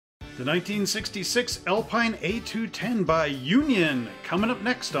The 1966 Alpine A210 by Union. Coming up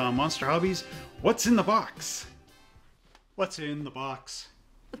next on Monster Hobbies, what's in the box? What's in the box?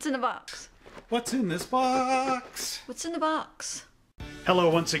 What's in the box? What's in this box? What's in the box? Hello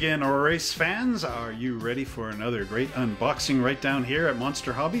once again, race fans. Are you ready for another great unboxing right down here at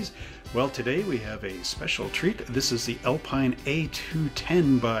Monster Hobbies? Well, today we have a special treat. This is the Alpine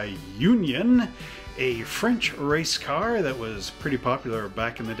A210 by Union, a French race car that was pretty popular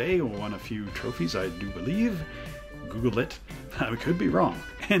back in the day, won a few trophies, I do believe. Google it. I could be wrong.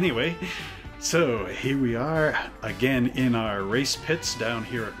 Anyway, so here we are again in our race pits down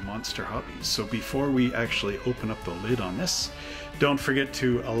here at Monster Hobbies. So before we actually open up the lid on this, don't forget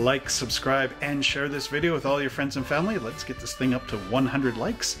to like, subscribe, and share this video with all your friends and family. Let's get this thing up to 100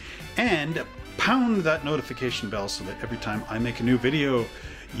 likes and pound that notification bell so that every time I make a new video,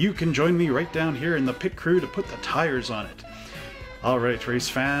 you can join me right down here in the pit crew to put the tires on it. Alright, race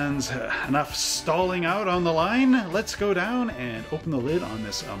fans, enough stalling out on the line. Let's go down and open the lid on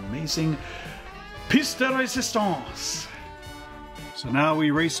this amazing Piste de Resistance. So now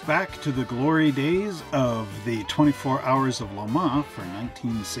we race back to the glory days of the 24 Hours of Le Mans for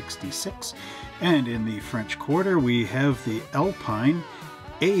 1966. And in the French Quarter we have the Alpine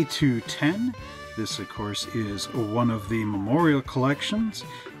A210. This, of course, is one of the memorial collections,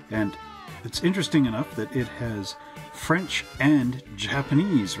 and it's interesting enough that it has French and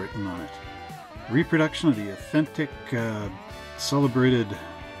Japanese written on it. Reproduction of the authentic, celebrated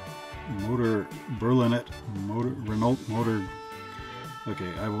Renault motor.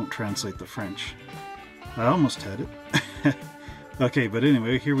 Okay, I won't translate the French. I almost had it. Okay, but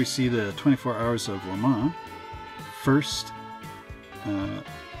anyway, here we see the 24 Hours of Le Mans. First,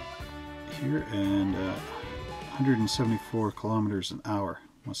 here, and 174 kilometers an hour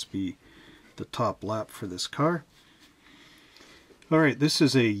must be the top lap for this car. Alright, this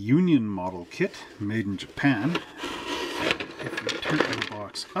is a Union model kit made in Japan. If we turn the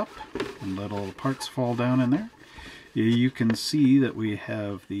box up and let all the parts fall down in there, you can see that we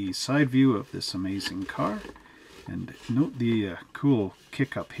have the side view of this amazing car. And note the cool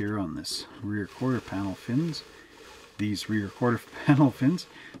kick up here on this rear quarter panel fins. These rear quarter panel fins.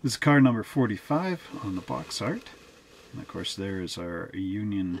 This is car number 45 on the box art. And of course there is our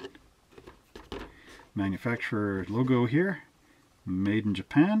Union manufacturer logo here. Made in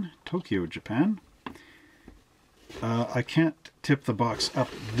Japan, Tokyo, Japan. I can't tip the box up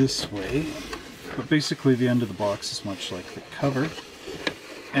this way, but basically the end of the box is much like the cover.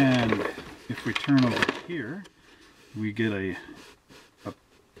 And if we turn over here, we get a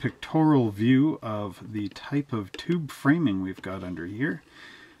pictorial view of the type of tube framing we've got under here,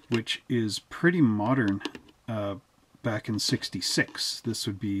 which is pretty modern back in '66. This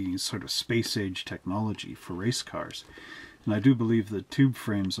would be sort of space age technology for race cars. And I do believe the tube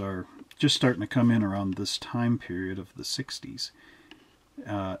frames are just starting to come in around this time period of the 60s.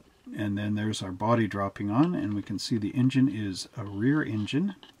 And then there's our body dropping on, and we can see the engine is a rear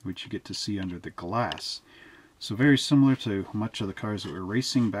engine, which you get to see under the glass. So very similar to much of the cars that were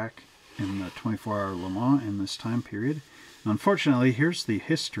racing back in the 24-hour Le Mans in this time period. Unfortunately, here's the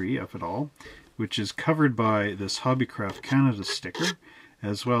history of it all, which is covered by this Hobbycraft Canada sticker,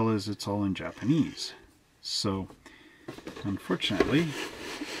 as well as it's all in Japanese. So, unfortunately,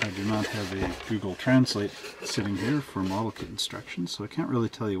 I do not have a Google Translate sitting here for model kit instructions, so I can't really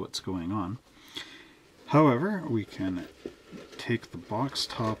tell you what's going on. However, we can take the box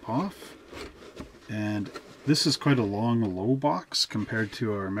top off, and this is quite a long, low box compared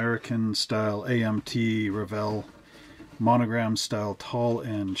to our American style AMT Revell monogram style tall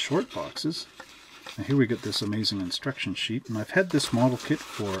and short boxes. And here we get this amazing instruction sheet, and I've had this model kit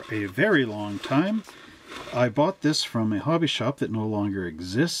for a very long time. I bought this from a hobby shop that no longer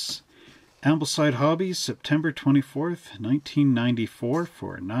exists. Ambleside Hobbies, September 24th, 1994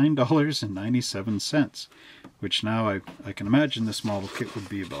 for $9.97, which now I can imagine this model kit would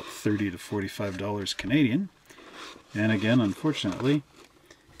be about $30 to $45 Canadian. And again, unfortunately,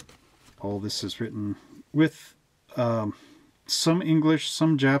 all this is written with some English,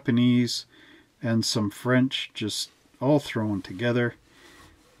 some Japanese, and some French, just all thrown together,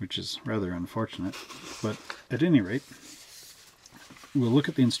 which is rather unfortunate. But at any rate, we'll look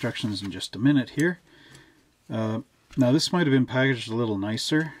at the instructions in just a minute here. Now this might have been packaged a little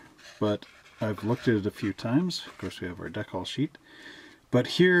nicer, but I've looked at it a few times. Of course we have our decal sheet. But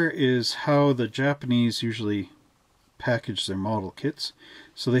here is how the Japanese usually package their model kits.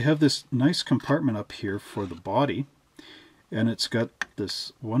 So they have this nice compartment up here for the body, and it's got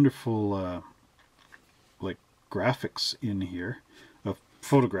this wonderful like graphics in here of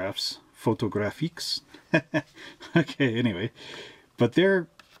photographs, photographiques. Okay, anyway, but they're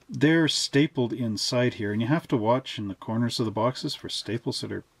they're stapled inside here, and you have to watch in the corners of the boxes for staples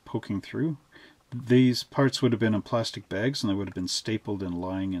that are poking through. These parts would have been in plastic bags and they would have been stapled and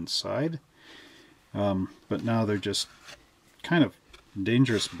lying inside. But now they're just kind of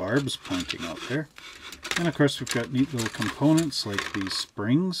dangerous barbs pointing out there. And of course we've got neat little components like these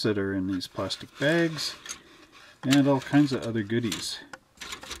springs that are in these plastic bags and all kinds of other goodies.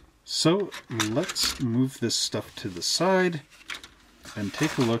 So let's move this stuff to the side and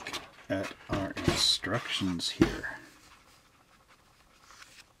take a look at our instructions here.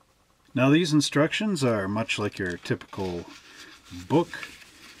 Now these instructions are much like your typical book,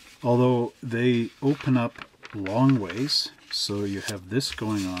 although they open up long ways. So you have this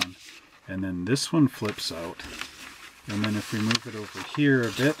going on, and then this one flips out, and then if we move it over here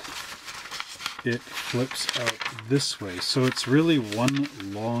a bit, it flips out this way. So it's really one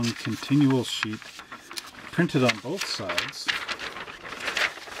long continual sheet printed on both sides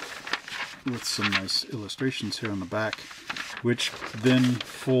with some nice illustrations here on the back, which then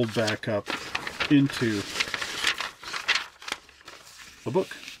fold back up into a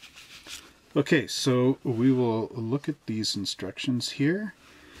book. Okay, so we will look at these instructions here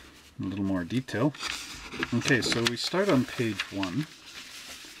in a little more detail. Okay, so we start on page 1,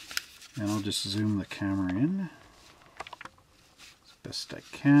 and I'll just zoom the camera in as best I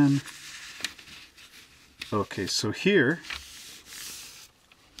can. Okay, so here,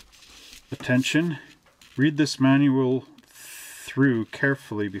 attention, read this manual through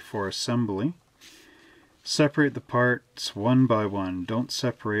carefully before assembly. Separate the parts one by one. Don't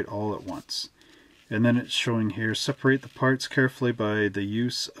separate all at once. And then it's showing here, separate the parts carefully by the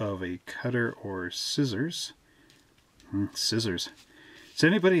use of a cutter or scissors. Scissors. Has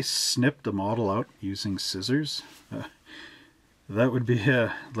anybody snipped a model out using scissors? That would be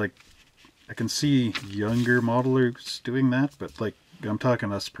like, I can see younger modelers doing that, but like, I'm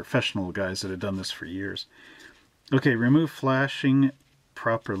talking us professional guys that have done this for years. Okay, remove flashing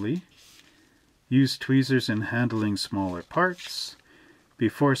properly. Use tweezers in handling smaller parts.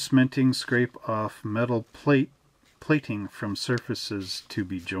 Before cementing, scrape off metal plating from surfaces to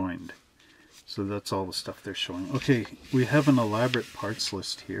be joined. So that's all the stuff they're showing. Okay, we have an elaborate parts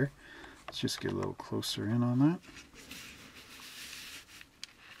list here. Let's just get a little closer in on that.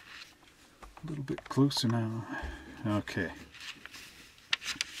 A little bit closer now. Okay.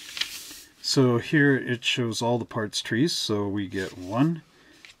 So here it shows all the parts trees. So we get 1,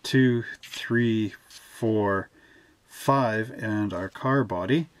 2, 3, 4, 5, and our car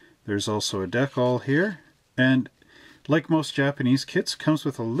body. There's also a decal here, and like most Japanese kits, comes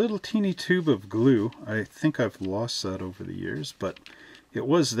with a little teeny tube of glue. I think I've lost that over the years, but it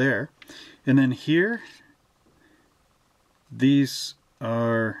was there. And then here, these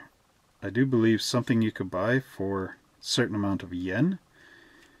are, I do believe, something you could buy for a certain amount of yen.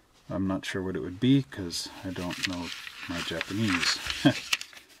 I'm not sure what it would be because I don't know my Japanese.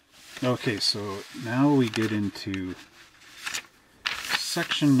 Okay, so now we get into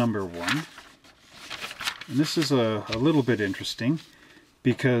section number 1. And this is a little bit interesting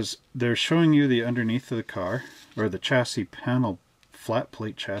because they're showing you the underneath of the car, or the chassis panel, flat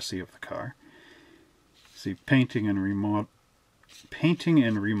plate chassis of the car. See, painting and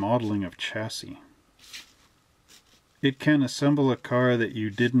remodeling of chassis. It can assemble a car that you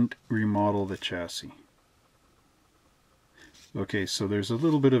didn't remodel the chassis. Okay, so there's a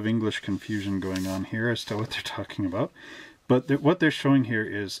little bit of English confusion going on here as to what they're talking about. But what they're showing here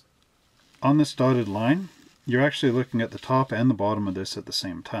is, on this dotted line, you're actually looking at the top and the bottom of this at the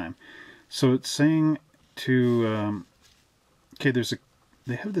same time. So it's saying to, okay,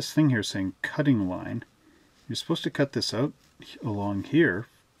 they have this thing here saying cutting line. You're supposed to cut this out along here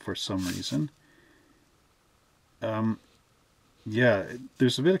for some reason. Yeah,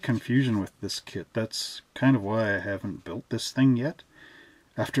 there's a bit of confusion with this kit. That's kind of why I haven't built this thing yet,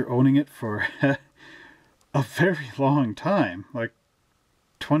 after owning it for a very long time, like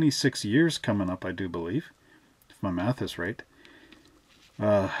 26 years coming up, I do believe, if my math is right.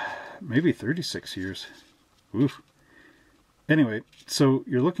 Maybe 36 years. Oof. Anyway, so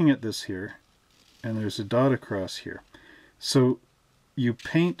you're looking at this here, and there's a dot across here. So you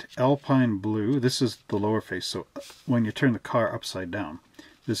paint Alpine blue. This is the lower face, so when you turn the car upside down,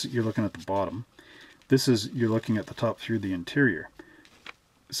 you're looking at the bottom. You're looking at the top through the interior.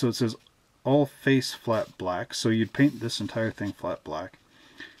 So it says all face flat black, so you'd paint this entire thing flat black.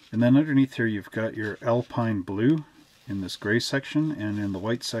 And then underneath here you've got your Alpine blue in this gray section, and in the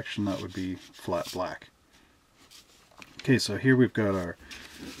white section that would be flat black. Okay, so here we've got our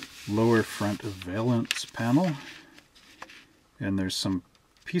lower front valance panel, and there's some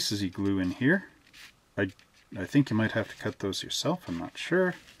pieces you glue in here. I think you might have to cut those yourself, I'm not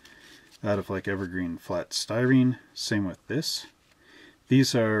sure. out of like evergreen flat styrene. Same with this.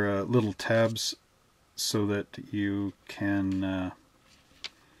 These are little tabs so that you can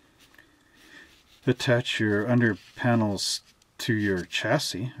attach your under panels to your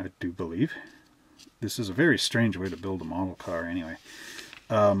chassis, I do believe. This is a very strange way to build a model car anyway.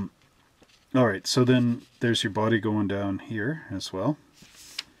 Alright, so then there's your body going down here as well.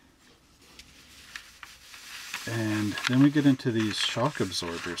 And then we get into these shock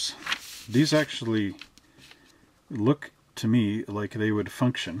absorbers. These actually look to me like they would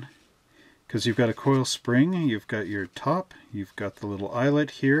function, because you've got a coil spring, you've got your top, you've got the little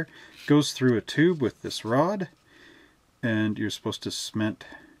eyelet here, goes through a tube with this rod, and you're supposed to cement.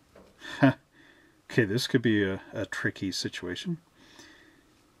 Okay, this could be a tricky situation.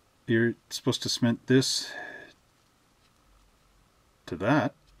 You're supposed to cement this to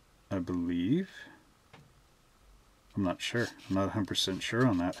that, I believe. I'm not sure. I'm not 100% sure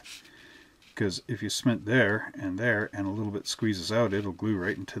on that. Because if you cement there and a little bit squeezes out, it'll glue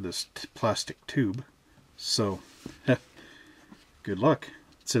right into this plastic tube. So, good luck.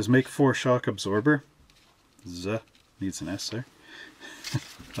 It says make 4 shock absorber. Z needs an S there.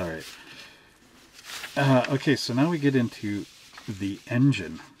 Alright. Okay, so now we get into the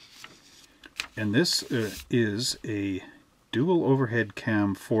engine. And this is a dual overhead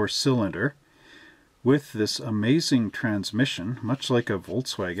cam 4-cylinder with this amazing transmission, much like a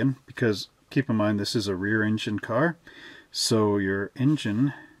Volkswagen, because keep in mind this is a rear engine car, so your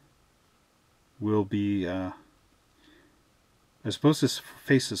engine will be, I suppose this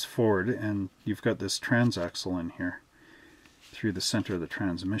faces forward, and you've got this transaxle in here through the center of the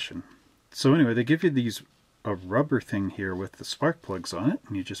transmission. So anyway, they give you a rubber thing here with the spark plugs on it,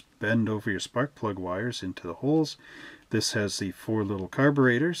 and you just bend over your spark plug wires into the holes. This has the 4 little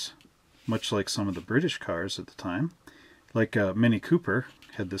carburetors, much like some of the British cars at the time. Like Mini Cooper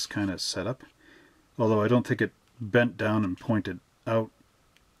had this kind of setup, although I don't think it bent down and pointed out.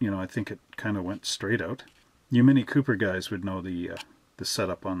 You know, I think it kind of went straight out. You Mini Cooper guys would know the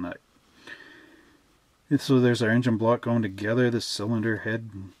setup on that. And so there's our engine block going together, the cylinder head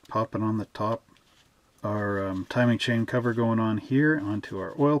popping on the top, our timing chain cover going on here onto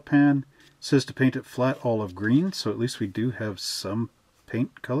our oil pan. It says to paint it flat olive green, so at least we do have some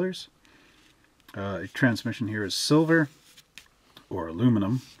paint colors. Transmission here is silver or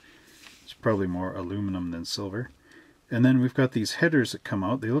aluminum. It's probably more aluminum than silver. And then we've got these headers that come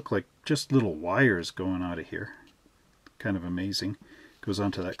out. They look like just little wires going out of here. Kind of amazing. Goes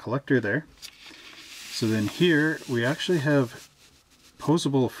onto that collector there. So then here we actually have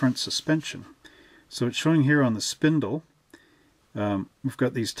posable front suspension. So it's showing here on the spindle. We've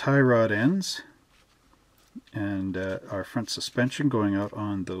got these tie rod ends and our front suspension going out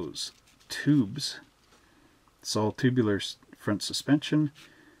on those tubes. It's all tubular front suspension.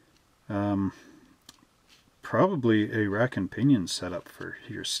 Probably a rack and pinion setup for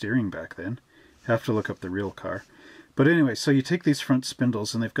your steering back then. Have to look up the real car. But anyway, so you take these front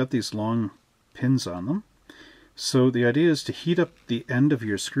spindles and they've got these long pins on them. So the idea is to heat up the end of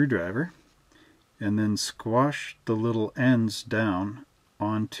your screwdriver and then squash the little ends down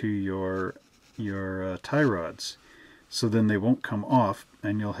onto your tie rods. So then they won't come off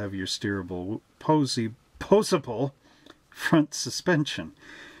and you'll have your steerable, posable front suspension.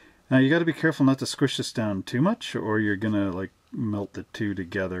 Now you got to be careful not to squish this down too much, or you're gonna like melt the two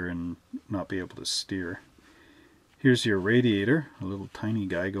together and not be able to steer. Here's your radiator, a little tiny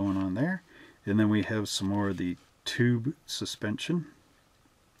guy going on there, and then we have some more of the tube suspension.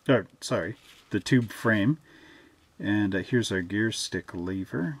 Sorry, the tube frame, and here's our gear stick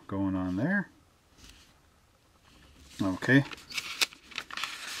lever going on there. Okay,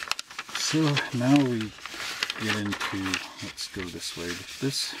 so now we get into, let's go this way with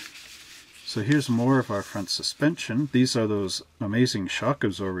this. So here's more of our front suspension. These are those amazing shock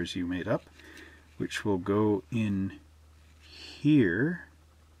absorbers you made up, which will go in here.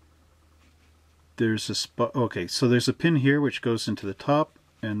 There's a spot, okay, so there's a pin here which goes into the top,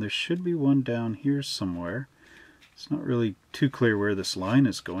 and there should be one down here somewhere. It's not really too clear where this line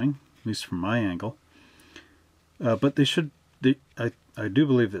is going, at least from my angle. But they should, I do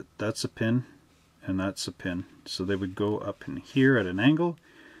believe that that's a pin and that's a pin. So they would go up in here at an angle.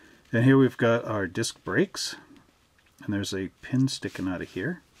 And here we've got our disc brakes. And there's a pin sticking out of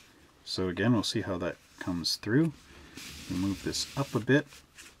here. So again, we'll see how that comes through. We'll move this up a bit.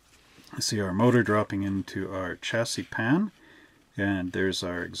 See our motor dropping into our chassis pan. And there's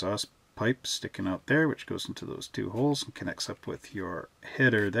our exhaust pipe sticking out there, which goes into those two holes and connects up with your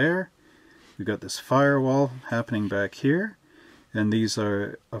header there. We've got this firewall happening back here, and these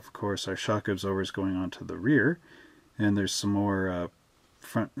are, of course, our shock absorbers going onto the rear. And there's some more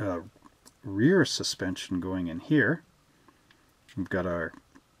front rear suspension going in here. We've got our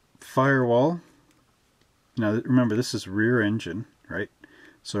firewall. Now remember, this is rear engine, right?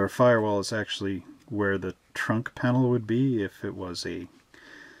 So our firewall is actually where the trunk panel would be if it was a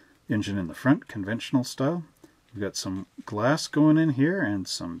engine in the front, conventional style. We've got some glass going in here and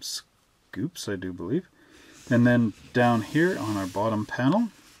some scoops, I do believe. And then down here on our bottom panel,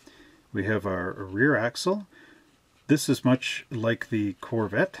 we have our rear axle. This is much like the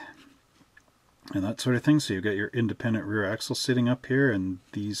Corvette and that sort of thing. So you've got your independent rear axle sitting up here, and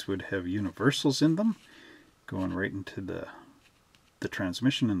these would have universals in them going right into the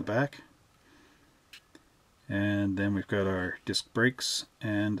transmission in the back. And then we've got our disc brakes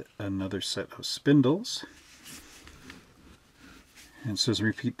and another set of spindles. And it says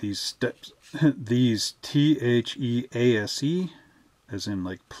repeat these steps, these T-H-E-A-S-E, as in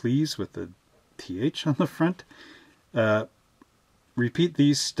like please with the TH on the front. Repeat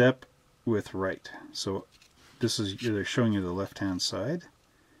these step with right. So this is, they're showing you the left hand side.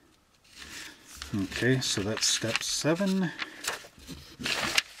 Okay, so that's step 7.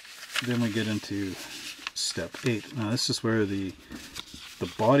 Then we get into step 8. Now this is where the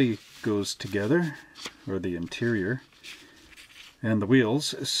body goes together, or the interior, and the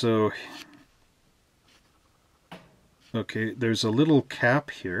wheels. So okay, there's a little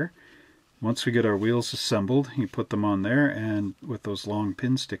cap here. Once we get our wheels assembled, you put them on there, and with those long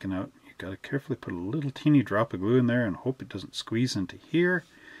pins sticking out, you got to carefully put a little teeny drop of glue in there and hope it doesn't squeeze into here.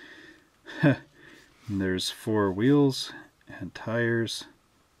 And there's 4 wheels and tires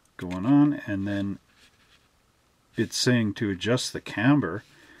going on, and then it's saying to adjust the camber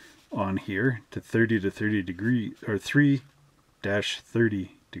on here to 30 to 30 degrees, or 3-30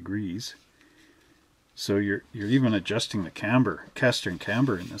 degrees. So you're even adjusting the camber, caster and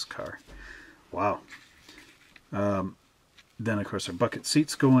camber in this car. Wow. Then of course our bucket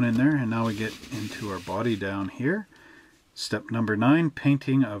seats going in there, and now we get into our body down here. Step number 9,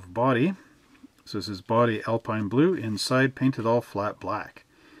 painting of body. So this is body Alpine blue, inside painted all flat black.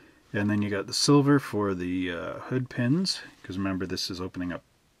 And then you got the silver for the hood pins, because remember this is opening up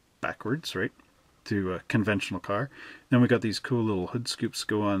backwards, right, to a conventional car. Then we got these cool little hood scoops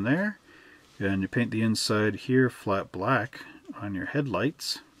go on there, and you paint the inside here flat black on your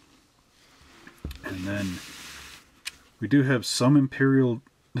headlights. And then we do have some interior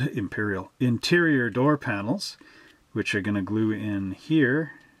door panels, which are going to glue in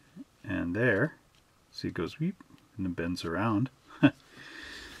here and there. See, it goes weep and then bends around.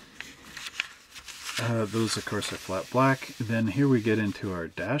 Those of course are flat black. Then here we get into our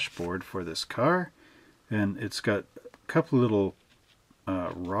dashboard for this car, and it's got a couple little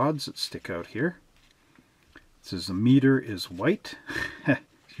rods that stick out here. It says the meter is white,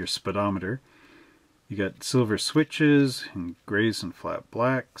 your speedometer. You got silver switches and grays and flat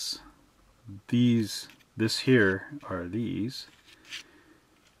blacks. This here are these.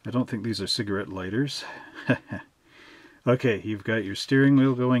 I don't think these are cigarette lighters. Okay, you've got your steering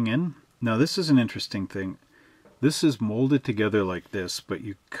wheel going in. Now this is an interesting thing. This is molded together like this, but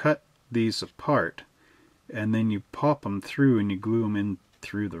you cut these apart and then you pop them through and you glue them in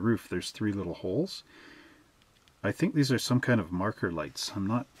through the roof. There's 3 little holes. I think these are some kind of marker lights. I'm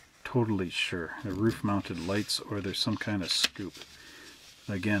not totally sure. They're roof mounted lights, or there's some kind of scoop.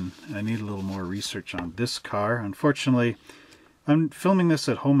 Again, I need a little more research on this car. Unfortunately, I'm filming this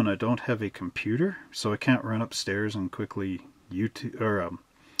at home and I don't have a computer, so I can't run upstairs and quickly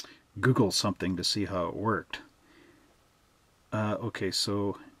Google something to see how it worked. Okay,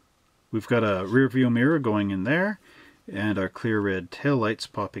 so we've got a rear view mirror going in there, and our clear red tail lights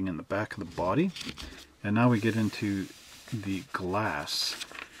popping in the back of the body. And now we get into the glass.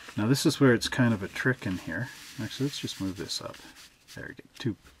 Now this is where it's kind of a trick in here. Actually, let's just move this up. There we go.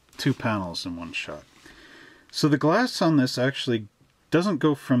 Two panels in one shot. So the glass on this actually doesn't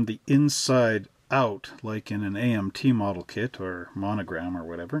go from the inside out like in an AMT model kit or monogram or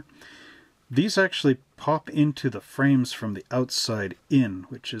whatever. These actually pop into the frames from the outside in,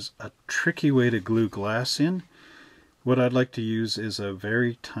 which is a tricky way to glue glass in. What I'd like to use is a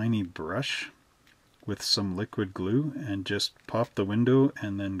very tiny brush with some liquid glue and just pop the window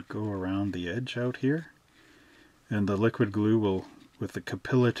and then go around the edge out here. And the liquid glue will, with the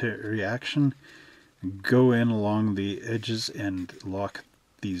capillary action, go in along the edges and lock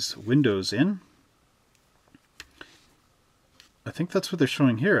these windows in. I think that's what they're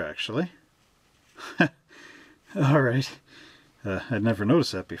showing here, actually. Alright. I'd never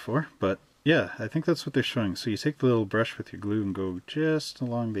noticed that before, but yeah, I think that's what they're showing. So you take the little brush with your glue and go just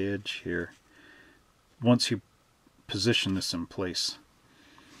along the edge here, once you position this in place.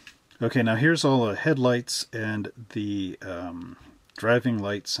 Okay, now here's all the headlights and the driving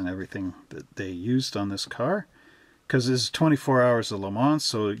lights and everything that they used on this car. Because this is 24 hours of Le Mans,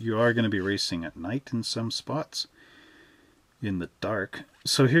 so you are going to be racing at night in some spots, in the dark.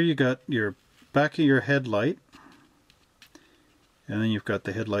 So here you got your back of your headlight, and then you've got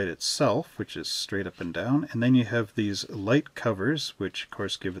the headlight itself, which is straight up and down, and then you have these light covers, which of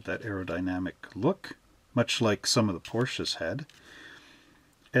course give it that aerodynamic look, much like some of the Porsches had.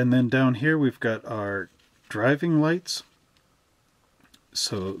 And then down here we've got our driving lights,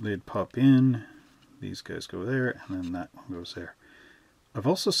 so they'd pop in. These guys go there, and then that one goes there. I've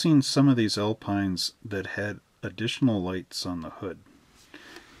also seen some of these Alpines that had additional lights on the hood.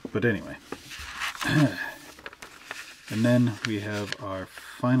 But anyway. And then we have our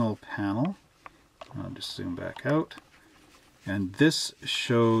final panel. I'll just zoom back out. And this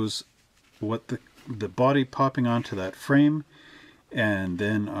shows what the body popping onto that frame, and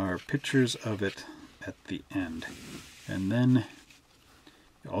then our pictures of it at the end. And then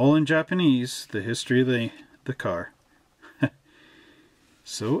all in Japanese, the history of the car.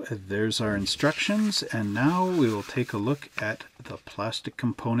 So there's our instructions, and now we will take a look at the plastic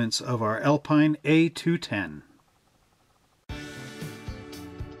components of our Alpine A210.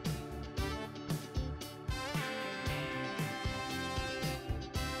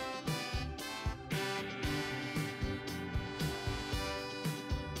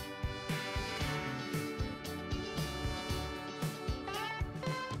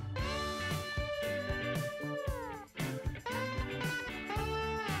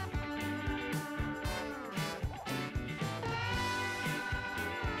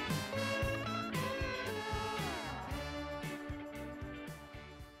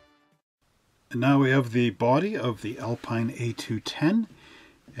 And now we have the body of the Alpine A210,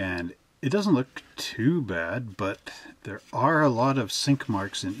 and it doesn't look too bad, but there are a lot of sink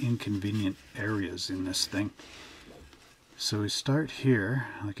marks in inconvenient areas in this thing. So we start here,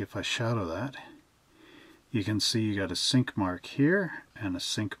 like if I shadow that, you can see you got a sink mark here and a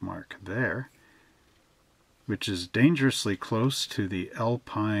sink mark there, which is dangerously close to the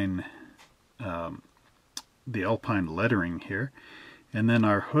Alpine lettering here. And then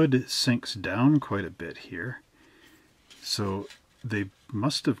our hood sinks down quite a bit here. So they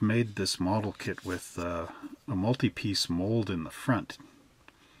must have made this model kit with a multi-piece mold in the front.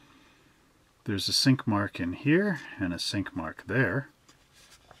 There's a sink mark in here and a sink mark there.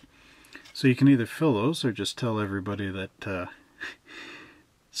 So you can either fill those or just tell everybody that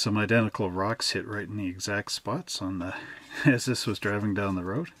some identical rocks hit right in the exact spots on the as this was driving down the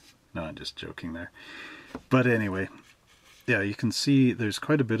road. No, I'm just joking there. But anyway, yeah, you can see there's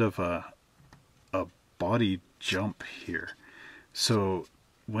quite a bit of a body jump here. So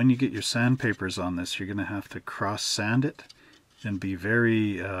when you get your sandpapers on this, you're going to have to cross sand it and be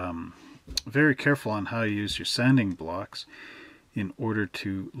very very careful on how you use your sanding blocks in order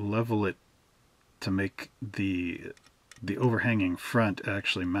to level it to make the overhanging front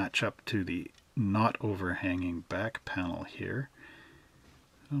actually match up to the not overhanging back panel here.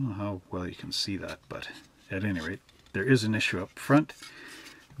 I don't know how well you can see that, but at any rate, there is an issue up front.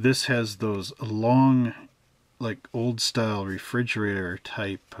 This has those long, like old style refrigerator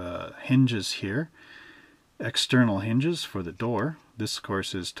type hinges here, external hinges for the door. This of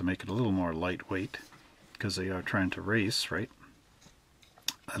course is to make it a little more lightweight because they are trying to race, right?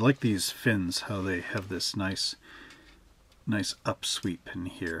 I like these fins, how they have this nice upsweep in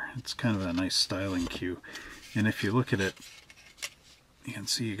here. It's kind of a nice styling cue. And if you look at it, you can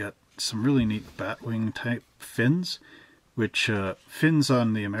see you got some really neat batwing type fins, which fins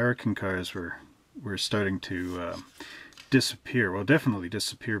on the American cars were starting to disappear. Well, definitely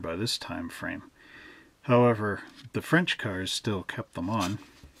disappear by this time frame. However, the French cars still kept them on.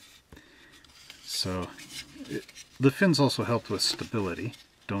 So the fins also helped with stability.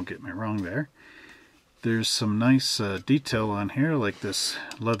 Don't get me wrong there. There's some nice detail on here, like this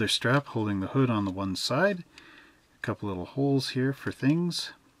leather strap holding the hood on the one side. A couple little holes here for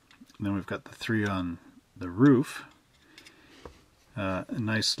things. And then we've got the three on the roof. A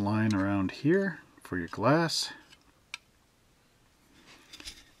nice line around here for your glass.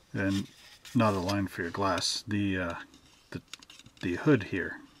 And not a line for your glass, the hood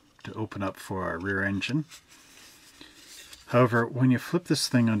here to open up for our rear engine. However, when you flip this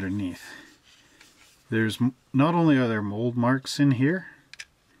thing underneath, there's not only are there mold marks in here,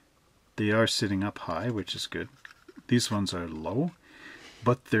 they are sitting up high, which is good. These ones are low,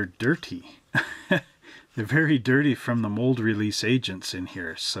 but they're dirty. They're very dirty from the mold release agents in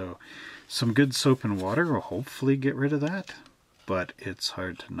here, so some good soap and water will hopefully get rid of that, but it's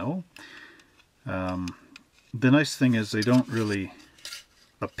hard to know. The nice thing is they don't really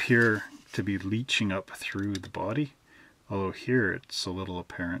appear to be leaching up through the body, Although here it's a little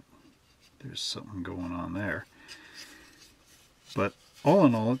apparent. There's something going on there. But all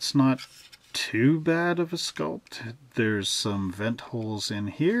in all, it's not too bad of a sculpt. There's some vent holes in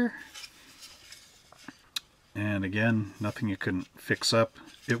here. And again, nothing you couldn't fix up.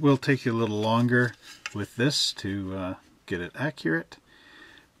 It will take you a little longer with this to get it accurate.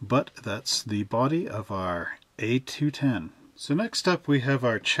 But that's the body of our A210. So next up we have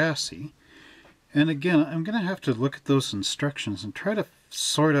our chassis. And again, I'm going to have to look at those instructions and try to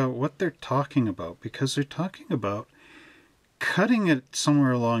sort out what they're talking about, because they're talking about cutting it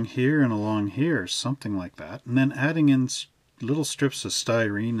somewhere along here and along here, something like that, and then adding in little strips of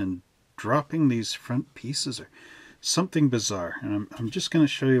styrene and dropping these front pieces or something bizarre. And I'm just going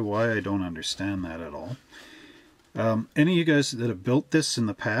to show you why I don't understand that at all. Any of you guys that have built this in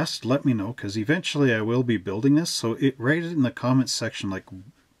the past, let me know, because eventually I will be building this. So write it in the comments section, like,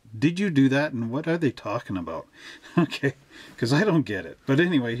 did you do that and what are they talking about? Okay, because I don't get it. But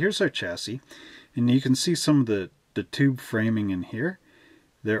anyway, here's our chassis, and you can see some of the tube framing in here.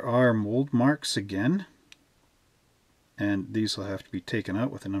 There are mold marks again, and these will have to be taken out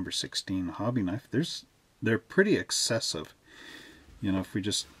with a number 16 hobby knife. They're pretty excessive. You know, if we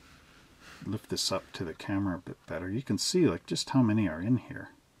just lift this up to the camera a bit better, you can see like just how many are in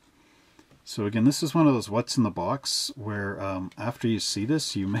here. So again, this is one of those what's in the box where after you see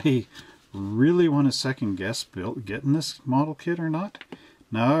this, you may really want to second guess getting this model kit or not.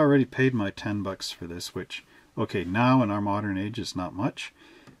 Now I already paid my $10 for this, which, okay, now in our modern age is not much,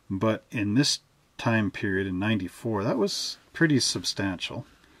 but in this time period in '94, that was pretty substantial,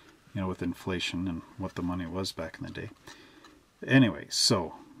 you know, with inflation and what the money was back in the day. Anyway,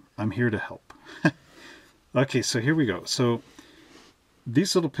 so I'm here to help. Okay, so here we go. So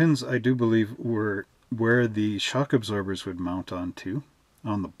these little pins, I do believe, were where the shock absorbers would mount onto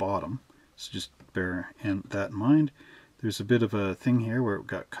on the bottom. So just bear that in mind. There's a bit of a thing here where it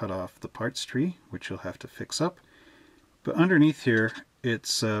got cut off the parts tree, which you'll have to fix up. But underneath here,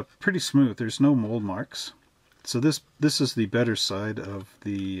 it's pretty smooth. There's no mold marks. So this is the better side of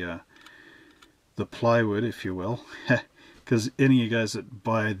the plywood, if you will. Because any of you guys that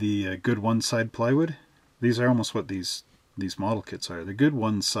buy the good one side plywood, these are almost what these model kits are. The good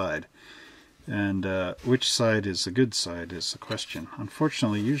one side. And which side is the good side is the question.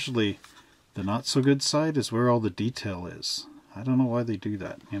 Unfortunately, usually the not so good side is where all the detail is. I don't know why they do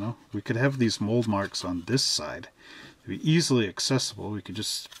that, you know. We could have these mold marks on this side. They'd be easily accessible. We could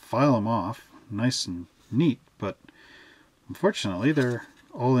just file them off, nice and neat, but unfortunately they're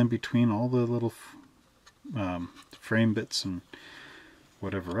all in between all the little frame bits and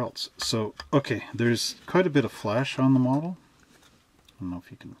whatever else. So, okay, there's quite a bit of flash on the model. I don't know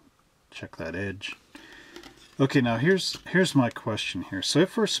if you can check that edge. Okay, now here's my question here. So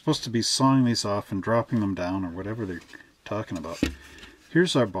if we're supposed to be sawing these off and dropping them down or whatever they're talking about,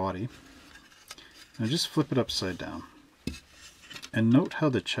 here's our body. Now just flip it upside down. And note how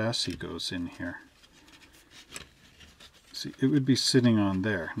the chassis goes in here. See, it would be sitting on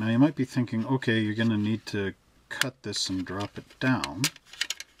there. Now you might be thinking, okay, you're going to need to cut this and drop it down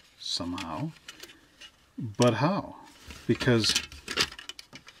somehow. But how? Because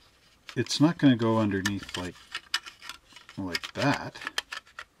it's not going to go underneath like that,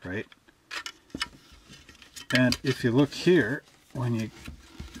 right? And if you look here, when you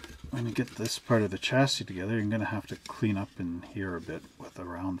get this part of the chassis together, you're going to have to clean up in here a bit with a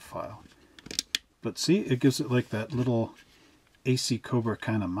round file. But see, it gives it like that little AC Cobra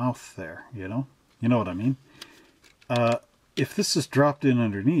kind of mouth there, you know? You know what I mean? If this is dropped in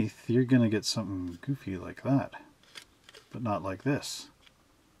underneath, you're going to get something goofy like that, but not like this.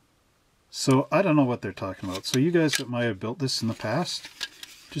 So I don't know what they're talking about. So you guys that might have built this in the past,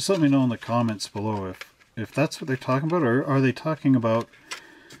 just let me know in the comments below if that's what they're talking about, or are they talking about,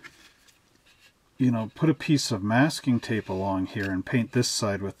 you know, put a piece of masking tape along here and paint this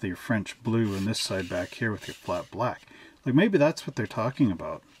side with your French blue and this side back here with your flat black. Like maybe that's what they're talking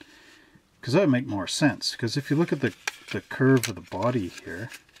about. Because that would make more sense. Because if you look at the curve of the body here,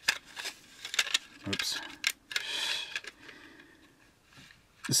 oops,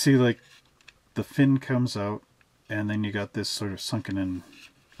 see, like the fin comes out and then you got this sort of sunken in,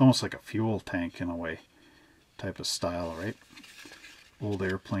 almost like a fuel tank in a way, type of style, right? Old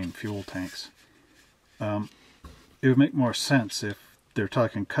airplane fuel tanks. It would make more sense if they're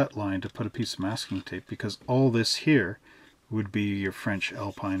talking cut line to put a piece of masking tape, because all this here would be your French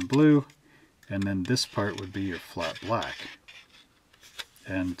Alpine blue, and then this part would be your flat black.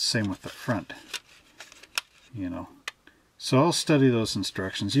 And same with the front, you know. So I'll study those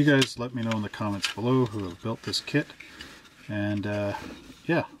instructions. You guys let me know in the comments below who have built this kit. And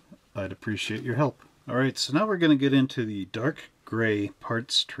yeah, I'd appreciate your help. Alright, so now we're going to get into the dark gray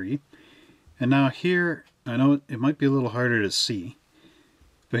parts tree. And now here, I know it might be a little harder to see,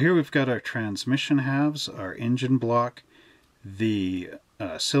 but here we've got our transmission halves, our engine block, the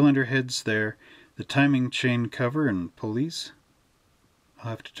cylinder heads there, the timing chain cover and pulleys. I'll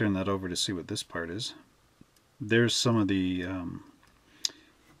have to turn that over to see what this part is. There's some of the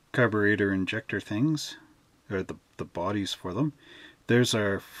carburetor injector things, or the bodies for them. There's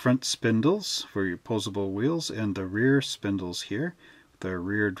our front spindles for your posable wheels, and the rear spindles here, the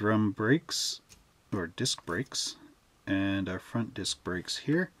rear drum brakes, or disc brakes, and our front disc brakes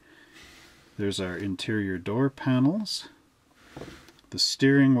here. There's our interior door panels, the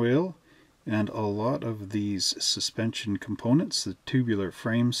steering wheel, and a lot of these suspension components, the tubular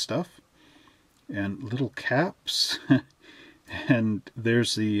frame stuff, and little caps, and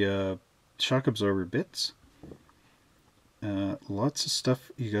there's the shock absorber bits. Lots of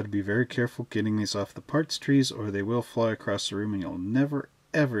stuff. You got to be very careful getting these off the parts trees, or they will fly across the room and you'll never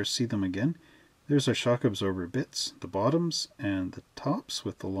ever see them again. There's our shock absorber bits, the bottoms and the tops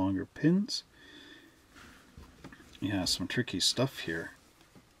with the longer pins. Yeah, some tricky stuff here.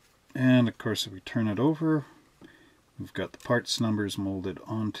 And of course, if we turn it over, we've got the parts numbers molded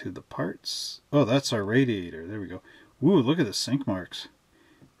onto the parts. Oh, that's our radiator. There we go. Ooh, look at the sink marks.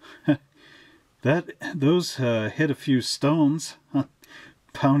 Those hit a few stones,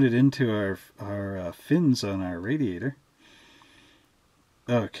 pounded into our fins on our radiator.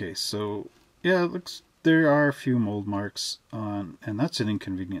 Okay, so yeah, it looks there are a few mold marks on, and that's an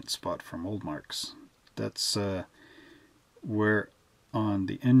inconvenient spot for mold marks. That's where on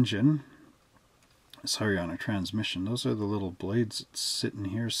the engine, sorry, on a transmission, those are the little blades that sit in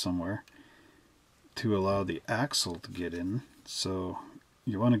here somewhere to allow the axle to get in. So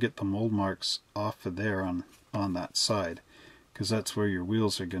you want to get the mold marks off of there on that side, because that's where your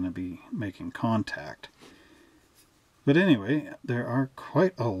wheels are going to be making contact. But anyway, there are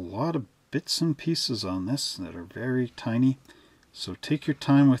quite a lot of bits and pieces on this that are very tiny, so take your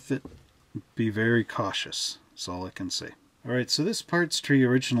time with it. Be very cautious, that's all I can say. Alright, so this parts tree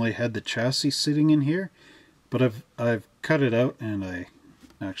originally had the chassis sitting in here, but I've cut it out and I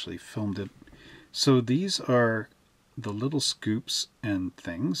actually filmed it. So these are the little scoops and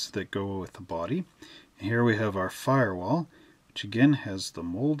things that go with the body. And here we have our firewall, which again has the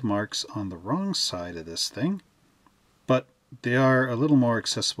mold marks on the wrong side of this thing, but they are a little more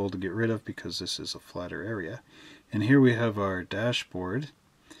accessible to get rid of because this is a flatter area. And here we have our dashboard,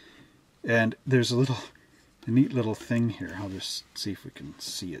 and there's a neat little thing here. I'll just see if we can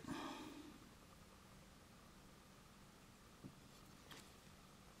see it.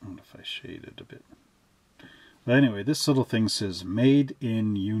 What if I shade it a bit? But anyway, this little thing says "Made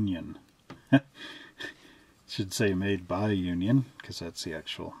in Union." Should say "Made by Union" because that's the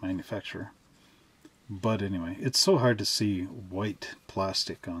actual manufacturer. But anyway, it's so hard to see white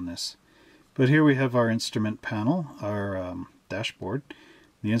plastic on this. But here we have our instrument panel, our dashboard.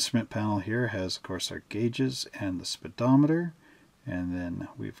 The instrument panel here has, of course, our gauges and the speedometer. And then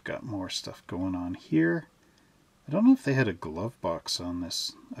we've got more stuff going on here. I don't know if they had a glove box on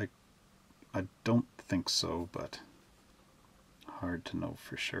this. I don't think so, but hard to know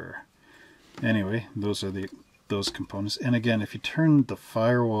for sure. Anyway, those are those components. And again, if you turn the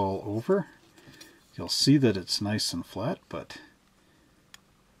firewall over, you'll see that it's nice and flat, but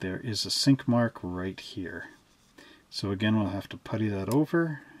there is a sink mark right here. So again, we'll have to putty that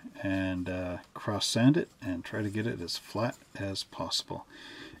over and cross sand it and try to get it as flat as possible.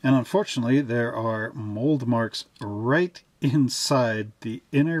 And unfortunately, there are mold marks right inside the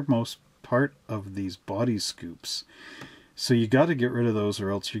innermost part of these body scoops. So you got to get rid of those, or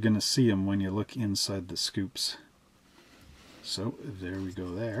else you're going to see them when you look inside the scoops. So there we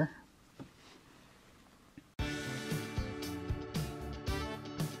go there.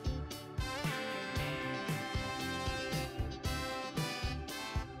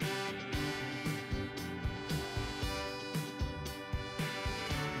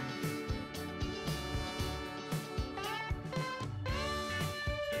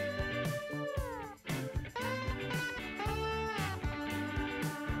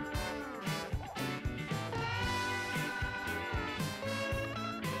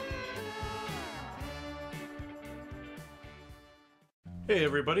 Hey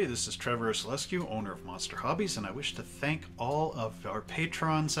everybody, this is Trevor Selescu, owner of Monster Hobbies, and I wish to thank all of our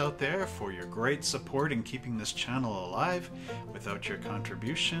patrons out there for your great support in keeping this channel alive. Without your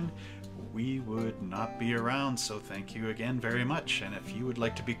contribution, we would not be around, so thank you again very much. And if you would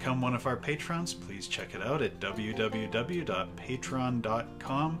like to become one of our patrons, please check it out at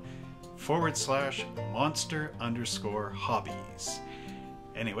www.patreon.com/monster_hobbies.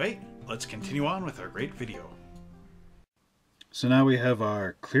 Anyway, let's continue on with our great video. So now we have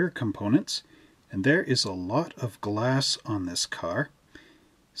our clear components, and there is a lot of glass on this car.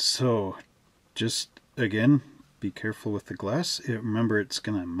 So just again, be careful with the glass. Remember, it's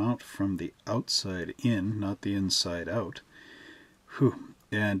going to mount from the outside in, not the inside out. Whew.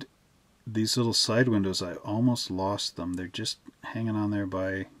 And these little side windows, I almost lost them. They're just hanging on there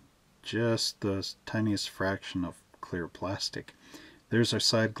by just the tiniest fraction of clear plastic. There's our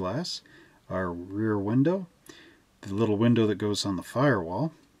side glass, our rear window, the little window that goes on the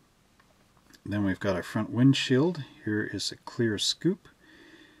firewall. Then we've got our front windshield. Here is a clear scoop.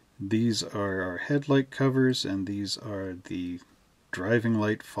 These are our headlight covers, and these are the driving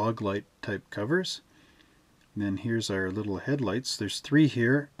light, fog light type covers. And then here's our little headlights. There's 3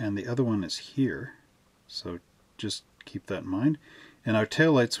 here, and the other one is here. So just keep that in mind. And our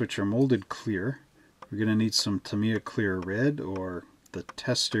taillights, which are molded clear. We're going to need some Tamiya Clear Red, or the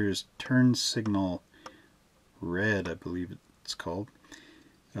Tester's Turn Signal Red, I believe it's called,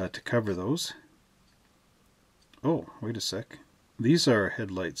 to cover those. Oh, wait a sec. These are our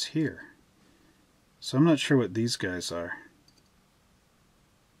headlights here. So I'm not sure what these guys are.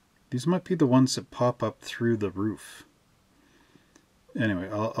 These might be the ones that pop up through the roof. Anyway,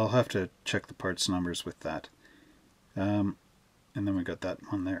 I'll have to check the parts numbers with that. And then we got that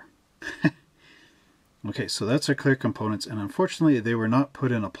one there. Okay, so that's our clear components, and unfortunately they were not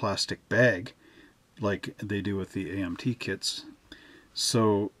put in a plastic bag like they do with the AMT kits.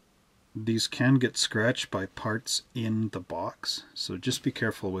 So these can get scratched by parts in the box, so just be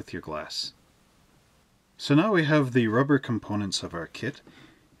careful with your glass. So now we have the rubber components of our kit,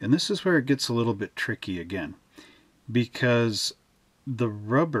 and this is where it gets a little bit tricky again, because the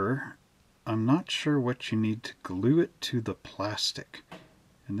rubber, I'm not sure what you need to glue it to the plastic,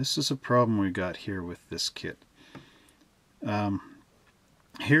 and this is a problem we got here with this kit.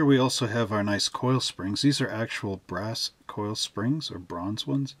 Here we also have our nice coil springs. These are actual brass coil springs, or bronze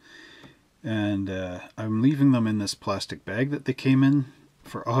ones. And I'm leaving them in this plastic bag that they came in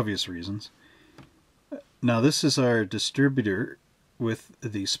for obvious reasons. Now this is our distributor with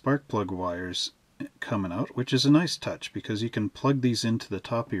the spark plug wires coming out, which is a nice touch because you can plug these into the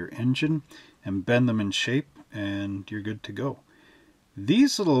top of your engine and bend them in shape and you're good to go.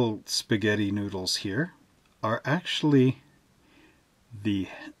 These little spaghetti noodles here are actually the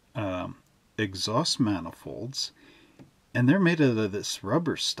exhaust manifolds, and they're made out of this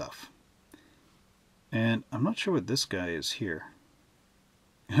rubber stuff. And I'm not sure what this guy is here,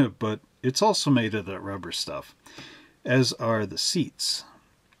 but it's also made of that rubber stuff, as are the seats.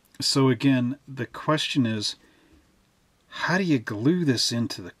 So again, the question is, how do you glue this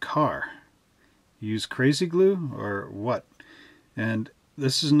into the car? Use crazy glue or what? And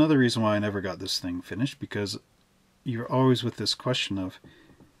this is another reason why I never got this thing finished, because you're always with this question of,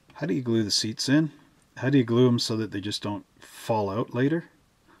 how do you glue the seats in? How do you glue them so that they just don't fall out later?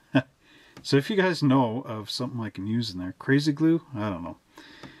 So if you guys know of something I can use in there, crazy glue, I don't know,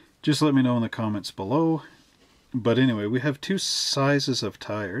 just let me know in the comments below. But anyway, we have 2 sizes of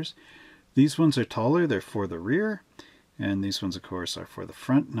tires. These ones are taller, they're for the rear, and these ones of course are for the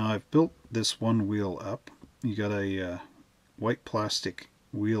front. Now I've built this one wheel up. You got a white plastic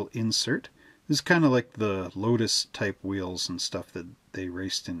wheel insert. This is kind of like the Lotus type wheels and stuff that they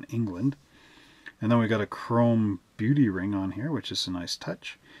raced in England. And then we got a chrome beauty ring on here, which is a nice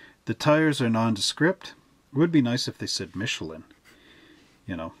touch. The tires are nondescript. It would be nice if they said Michelin,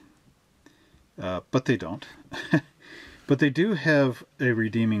 you know, but they don't. But they do have a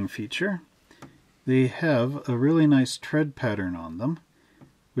redeeming feature. They have a really nice tread pattern on them,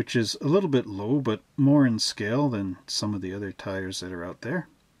 which is a little bit low, but more in scale than some of the other tires that are out there.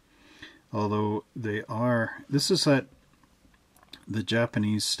 Although they are, this is the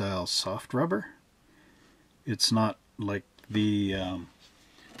Japanese style soft rubber. It's not like the,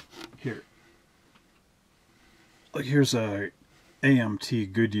 here's a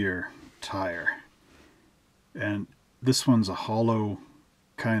AMT Goodyear tire. And this one's a hollow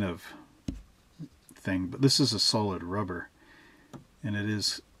kind of thing, but this is a solid rubber. And it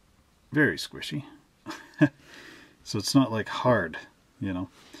is very squishy. So it's not like hard, you know.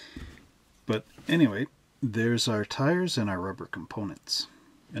 But anyway, there's our tires and our rubber components.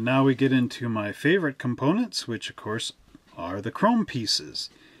 And now we get into my favorite components, which of course are the chrome pieces.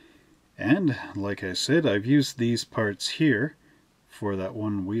 And like I said, I've used these parts here for that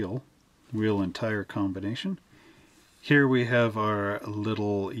one wheel and tire combination. Here we have our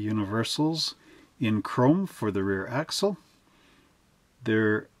little universals in chrome for the rear axle.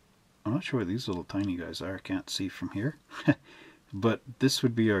 I'm not sure what these little tiny guys are, I can't see from here. But this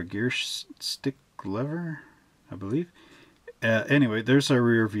would be our gear stick lever, I believe. Anyway, there's our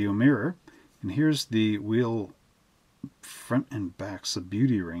rear view mirror, and here's the wheel front and backs, the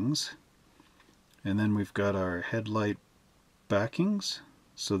beauty rings. And then we've got our headlight backings,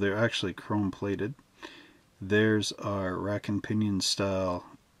 so they're actually chrome plated. There's our rack and pinion style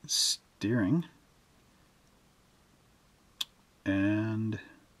steering, and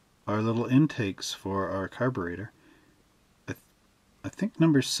our little intakes for our carburetor. I think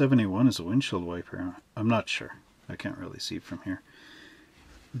number 71 is a windshield wiper. I'm not sure. I can't really see from here.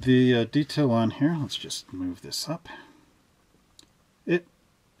 The detail on here, let's just move this up. It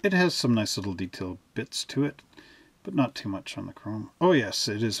has some nice little detail bits to it, but not too much on the chrome. Oh yes,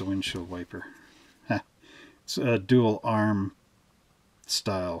 it is a windshield wiper. It's a dual arm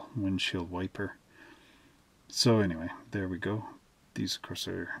style windshield wiper. So anyway, there we go. These of course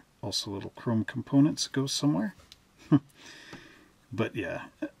are also little chrome components that go somewhere. But yeah,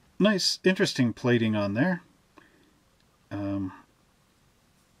 nice interesting plating on there.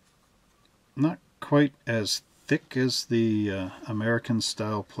 Not quite as thick as the American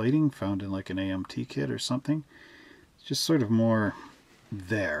style plating found in like an AMT kit or something. It's just sort of more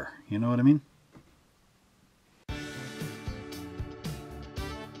there, you know what I mean?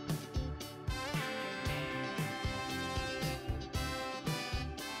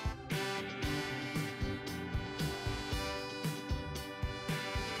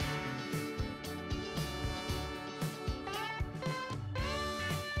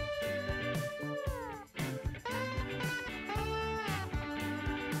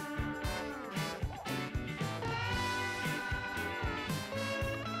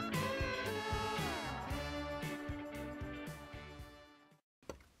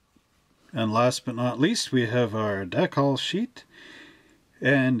 And last but not least, we have our decal sheet.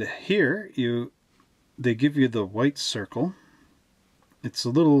 And here they give you the white circle. It's a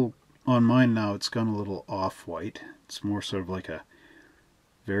little, on mine now, it's gone a little off-white. It's more sort of like a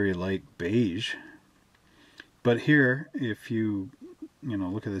very light beige. But here, if you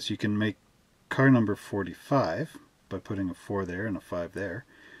look at this, you can make car number 45 by putting a 4 there and a 5 there.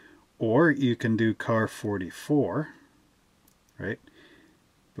 Or you can do car 44, right?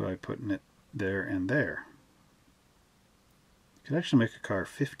 By putting it there and there. You could actually make a car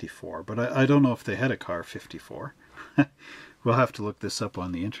 54, but I don't know if they had a car 54. We'll have to look this up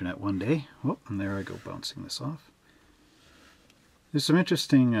on the internet one day. Oh, and there I go bouncing this off. There's some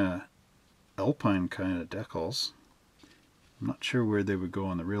interesting Alpine kind of decals. I'm not sure where they would go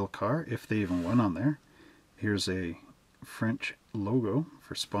on the real car, if they even went on there. Here's a French logo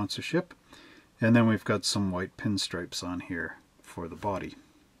for sponsorship. And then we've got some white pinstripes on here for the body.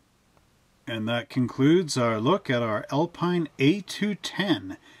 And that concludes our look at our Alpine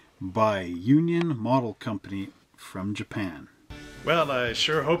A210 by Union Model Company from Japan. Well, I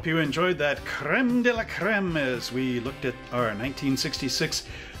sure hope you enjoyed that creme de la creme as we looked at our 1966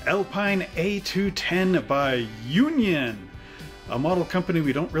 Alpine A210 by Union. A model company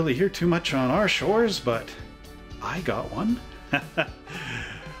we don't really hear too much on our shores, but I got one.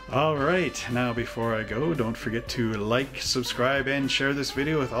 Alright, now before I go, don't forget to like, subscribe, and share this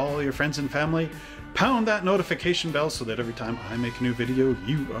video with all your friends and family. Pound that notification bell so that every time I make a new video,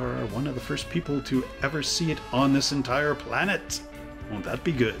 you are one of the first people to ever see it on this entire planet. Won't that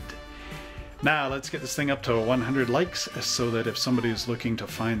be good? Now let's get this thing up to 100 likes so that if somebody is looking to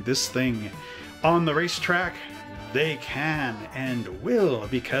find this thing on the racetrack, they can and will,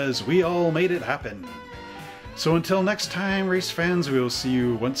 because we all made it happen. So until next time, race fans, we will see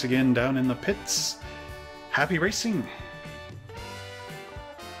you once again down in the pits. Happy racing!